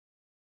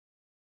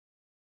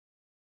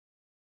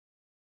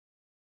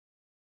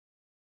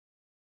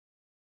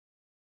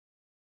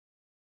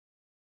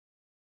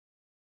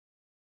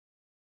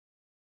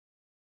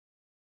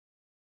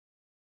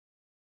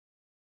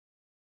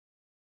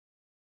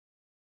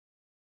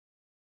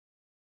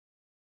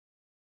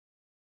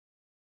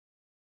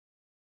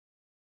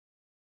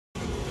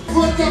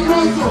fuerte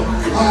aplauso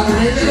al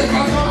rey del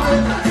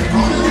español,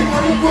 hombre de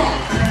Boricua,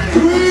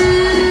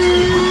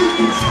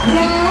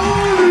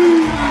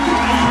 Raúl.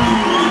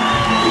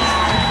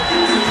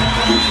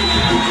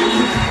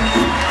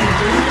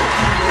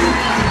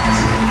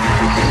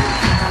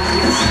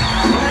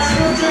 Buenas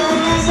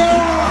noches,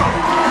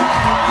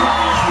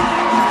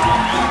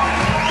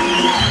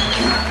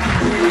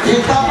 ¿qué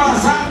está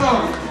pasando?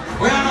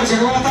 Buenas noches,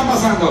 ¿cómo la están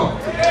pasando?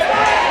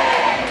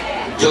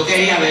 Yo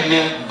quería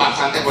verme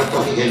bastante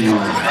puertorriqueño.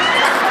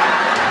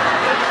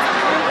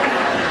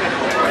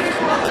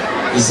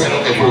 Hice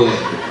lo que pude.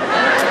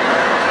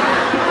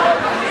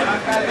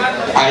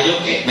 A ellos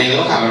que me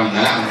veo cabrón,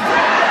 ¿verdad?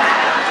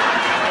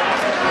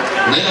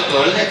 No, y lo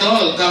peor de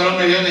todo, un cabrón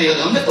me vio y me dijo,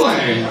 ¿de dónde tú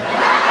eres?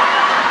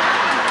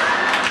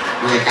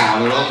 De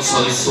cabrón,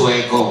 soy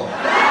sueco.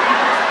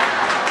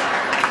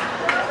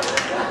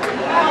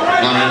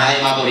 No, no hay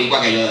nadie más boricua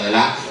que yo, de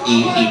verdad.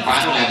 Y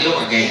hispano, latino,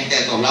 porque hay gente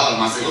de todos lados, lo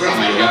más seguro, la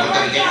mayoría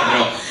puertorriqueños,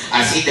 pero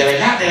así, de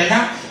verdad, de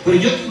verdad. Pero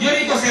yo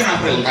necesito hacer una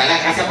pregunta, darle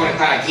las gracias por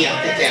estar aquí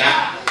antes que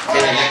nada,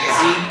 de verdad que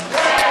sí.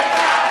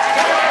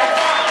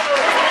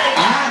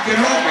 Ah, que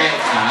no, pero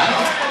claro,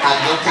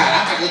 adiós,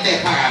 caraca, que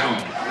ustedes pagaron.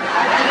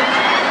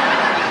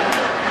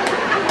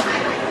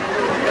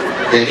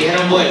 ¿Te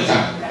dieron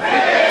vuelta?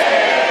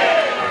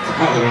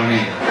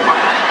 Cabrones.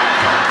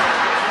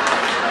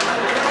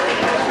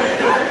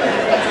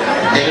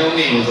 Deme un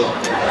minuto.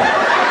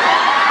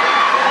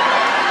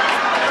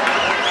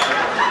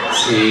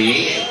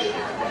 Sí.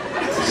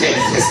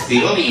 Se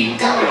estiró bien,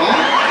 cabrón.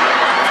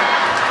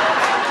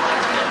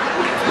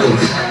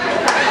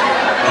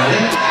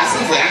 Si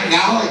fueran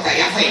gajos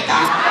estaría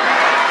afeitado.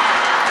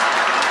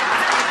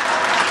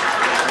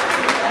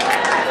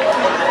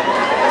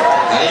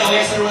 Ahora yo voy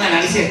a hacer un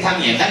análisis de esta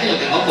mierda que yo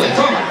tengo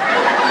puesto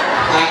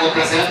para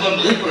complacer a todo el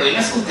mundo. El problema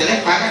es que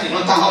ustedes pagan y no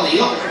está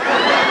jodido.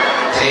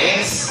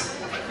 3,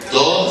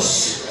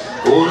 2,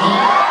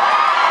 1.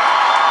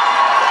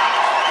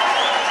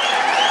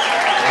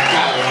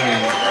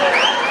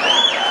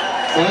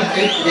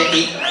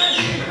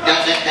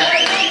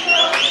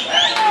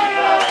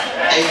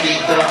 El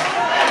Gistro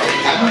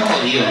está muy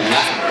jodido,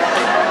 ¿verdad?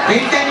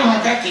 20 años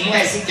atrás, ¿quién iba a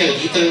decir que el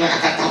Gistro iba a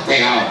estar tan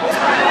pegado?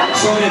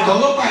 Sobre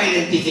todo para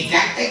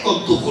identificarte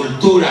con tu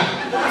cultura.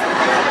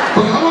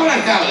 Porque vamos a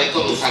hablar, claro, de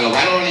esto lo usan los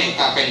varones,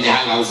 esta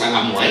pendejada la usan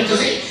las mujeres,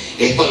 entonces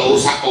esto lo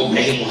usan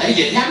hombres y mujeres.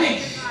 Yo,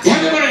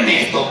 déjame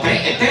ponerme esto,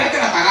 espérate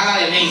la parada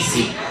de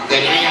Macy, que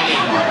viene ella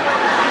misma.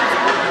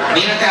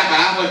 Mírate la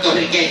parada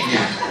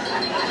puertorriqueña.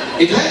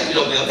 Entonces,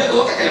 lo peor de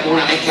todo es que tenemos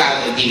una mezcla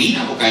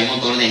divina, porque hay un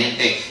montón de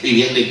gente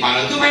viviendo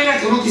hispano. ¿Tú imaginas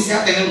que uno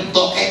quisiera tener un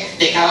toque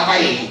de cada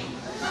país?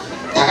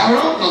 ¿Está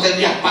cabrón? No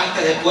tendrías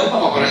parte del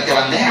cuerpo para ponerte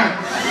bandera.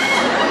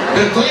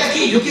 Pero estoy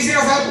aquí, yo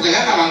quisiera saber, porque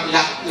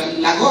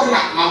la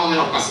gorra más o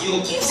menos pasiva,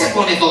 ¿quién se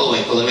pone todo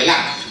esto, de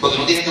verdad? Porque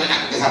no tiene que ver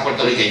nada con que sea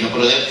puertorriqueño,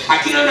 pero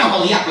aquí no hay una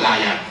jodida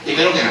playa,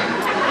 primero que nada.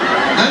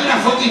 No hay una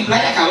fucking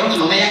playa, cabrón, que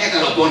no me diga que te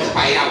lo pones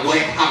para ir a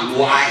West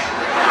Hawaii.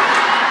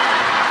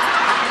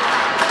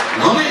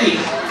 No me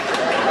digas.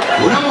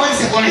 Una mujer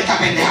se pone esta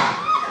pendeja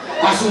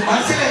para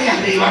zumbarse de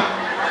arriba,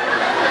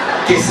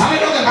 que sabe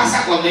lo que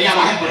pasa cuando ella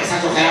baje por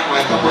esa chojera con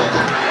esto puesto.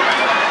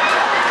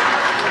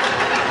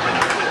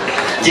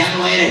 Ya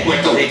no eres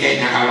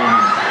puertorriqueña, cabrón.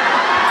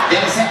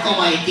 Debe ser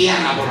como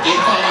haitiana, porque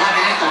esto lo vas a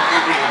tener como acá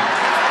arriba.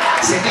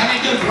 Se te ha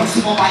metido el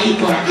próximo país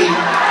por aquí.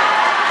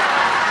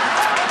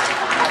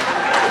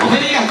 No me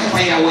digas que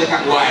para ir a West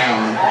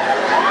Hawaii.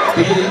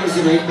 Pero yo digo, pero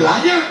si no hay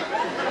playa.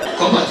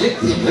 ¿Cómo?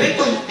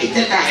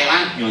 Este traje de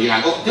baño y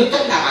la cosa, esto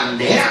es la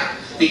bandera,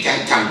 pica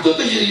el canto.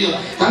 Entonces yo digo,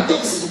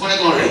 tanto que se supone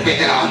que uno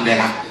respete la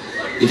bandera.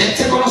 Ustedes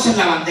se conocen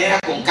la bandera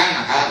con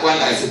calma, cada cual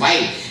la de su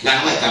país,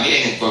 la nuestra,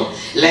 miren esto.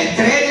 La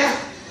estrella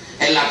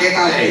en la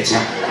teta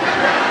derecha.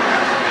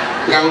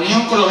 La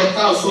unión con los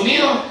Estados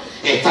Unidos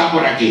está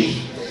por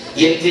aquí.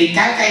 Y el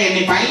cristal que hay en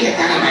mi país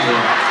está en el medio.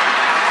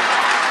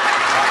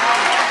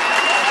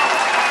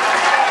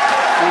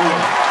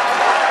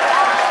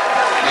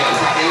 Me lo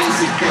saqué del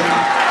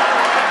sistema.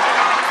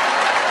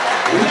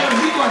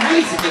 Un rico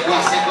análisis que puedo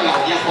hacer con la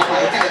unidad popa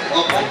esta que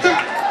tengo puesta.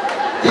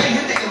 Y hay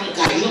gente que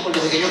nunca ha ido,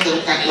 puertorriqueños que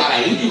nunca han ido a la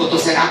India, y esto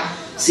será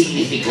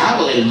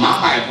significado del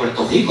mapa de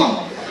Puerto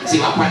Rico. Si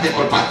vas parte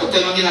por parte,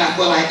 usted no tiene las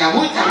cuevas de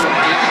Camuy, cabrón.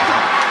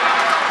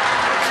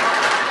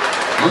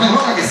 No me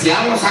jodas que si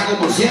hablo saco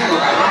murciélago,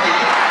 cabrón.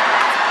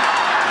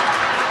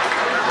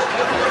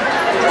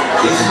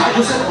 ¿Qué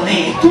rayo se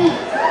pone esto?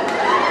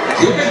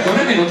 Dios,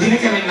 perdóneme, no tiene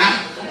que ver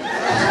nada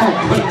con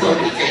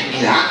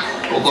puertorriqueñidad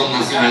o con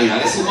nacionalidad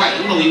de su país,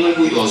 uno vive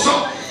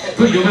orgulloso.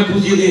 Pero yo me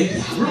puse de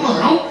diablo,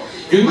 ¿no?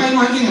 Yo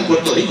imagino a alguien en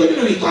Puerto Rico, yo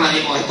no he visto a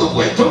nadie con estos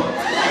puestos.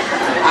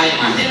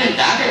 Además, de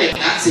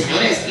verdad,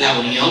 señores, la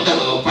unión de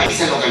los dos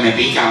países es lo que me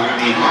pica ahora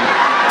mismo.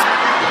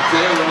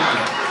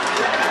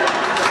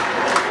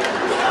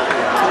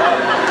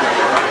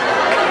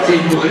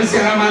 Señores,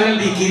 se la madre el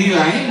bikini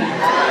line.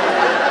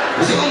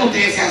 No sé cómo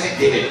ustedes se hacen,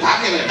 de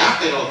verdad,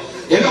 pero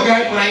es lo que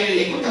hay por ahí. Me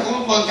dije,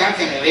 ¿cómo puedo entrar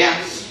que me vea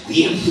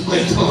bien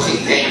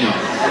puertorriqueño?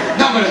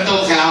 No, pero esto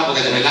es un gelado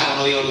porque de verdad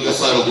uno vive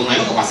orgulloso de lo que uno es.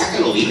 Lo que pasa es que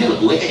lo vine, lo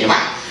tuve que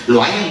llevar.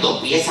 Lo hay en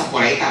 2 piezas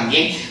por ahí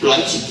también, lo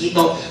hay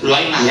chiquito, lo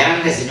hay más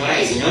grande, señoras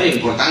y señores. Lo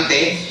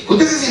importante es que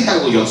usted se sienta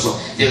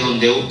orgulloso de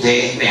donde usted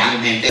es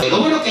realmente. Lo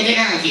bueno es que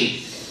llegan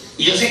aquí,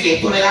 y yo sé que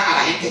esto le da a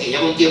la gente que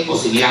lleva un tiempo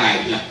sin ir a la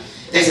isla.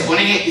 Entonces se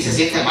ponen esto y se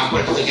sienten más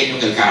puertorriqueños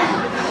que el carajo.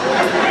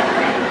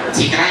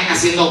 Si traen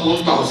haciendo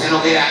puntos, José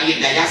no queda alguien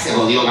de allá, se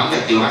jodió, van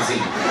vestidos así.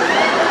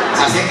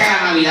 Se acerca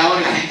la Navidad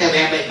ahora y la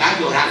gente va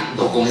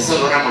llorando con ese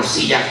olor a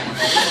morcilla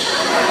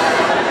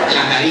en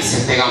las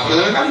narices pegados. Pero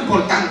de verdad lo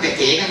importante es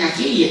que llegan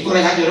aquí, y esto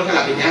les da, yo creo que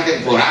la primera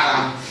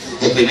temporada,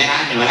 el primer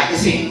año, ¿verdad que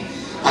sí?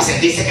 Para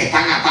sentirse que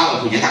están atados,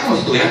 puñetas, como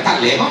si estuvieran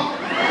tan lejos.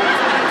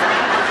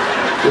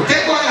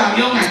 Usted coge el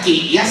avión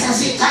aquí y hace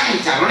así, caen,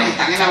 cabrones,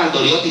 están en la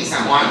Valdoriotti, en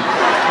San Juan,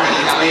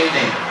 en Isla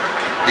Verde.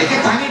 Es que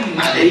están en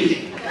Madrid.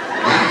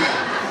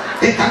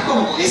 Están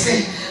como con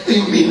ese,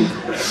 Dios mío,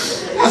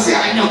 hace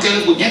años que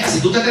el puñeta,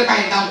 si tú te trepas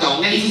en downtown,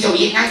 un edificio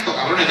bien alto,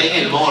 cabrones, ven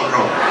el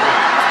morro.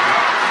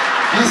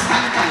 No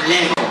están tan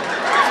lejos.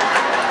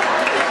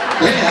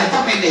 Entonces le da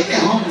esta pendeja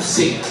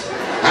homesick.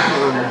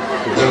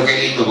 Pero qué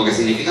lindo, porque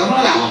significa uno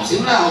de la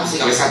homesick, a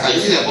veces hasta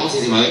yo soy de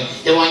Ponce, si me voy,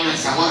 llevo años en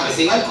San Juan, a veces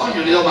digo, ay coño,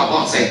 no he ido para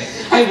Ponce,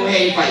 ay voy a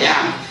ir para allá,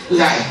 tú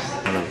sabes,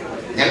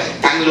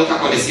 tan loca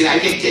por decir a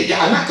alguien que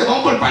ya, además que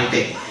vamos por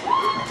parte.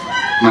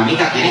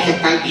 Mamita, tienes que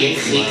estar bien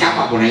rica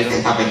para ponerte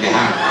esta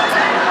pendejada.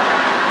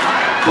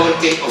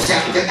 Porque, o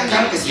sea, usted está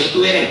claro que si yo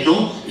estuviera en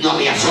no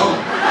habría show.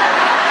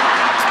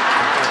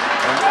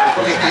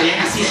 Porque estarían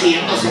así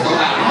riéndose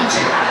toda la noche.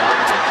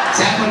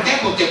 ¿Sabes por qué?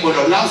 Porque por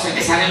los lados se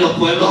me salen los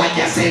pueblos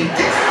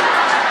adyacentes.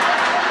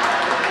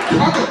 Tú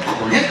para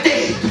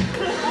ponerte esto,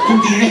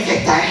 tú tienes que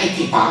estar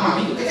equipada,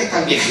 mami, tú tienes que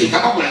estar bien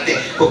rica para ponerte.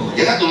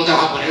 Porque tú no te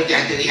vas a poner que la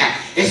gente diga,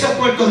 ¿eso es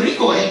Puerto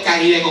Rico o es el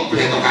Caribe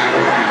completo,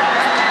 cabrón?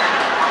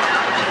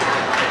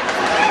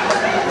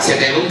 Se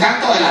te ve un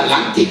canto del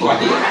Atlántico a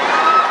ti.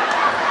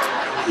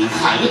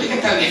 Hija, yo tengo que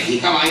estar bien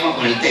rica para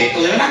ponerte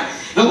esto, de verdad.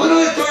 Lo bueno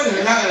de esto es, de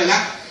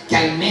verdad, que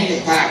al mes de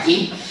estar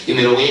aquí, y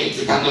me lo voy a ir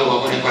quitando, lo voy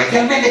a poner por aquí,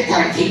 al mes de estar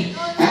aquí,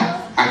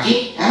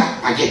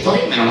 aquí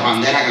estoy, menos la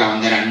bandera, que la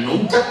bandera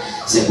nunca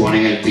se pone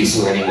en el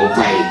piso de ningún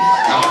país.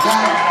 ¿Estamos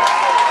claros?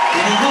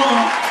 De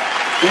ninguno.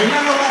 De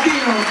verdad, los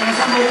latinos que nos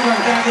han podido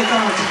estar aquí esta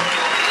noche.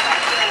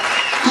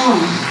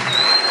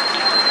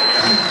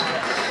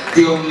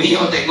 Dios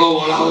mío, tengo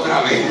bolas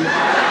otra vez.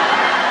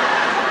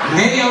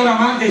 Media hora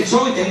más del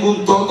show y tengo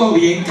un toto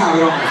bien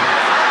cabrón.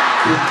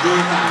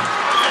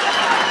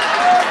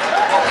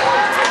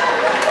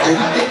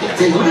 Además,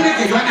 perdóneme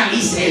que yo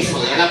analice eso,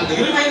 de verdad, porque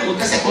yo me imagino que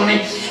usted se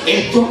pone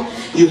esto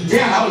y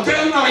usted al lado, usted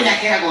es una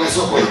bellaquera con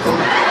eso puesto.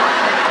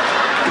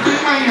 Usted me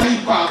imagina,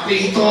 ay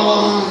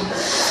papito,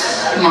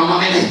 mamá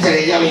me la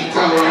estrella bien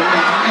cabrón.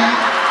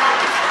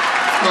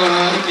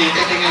 Ay,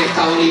 métete en el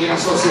Estado Libre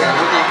Asociado,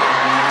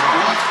 cabrón.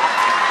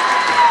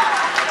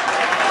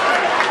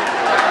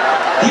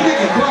 Dime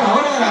que tú a la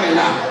hora de la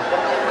verdad.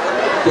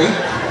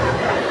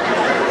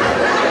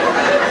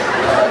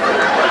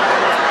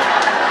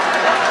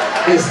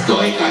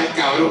 Estoy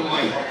cabrón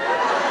hoy.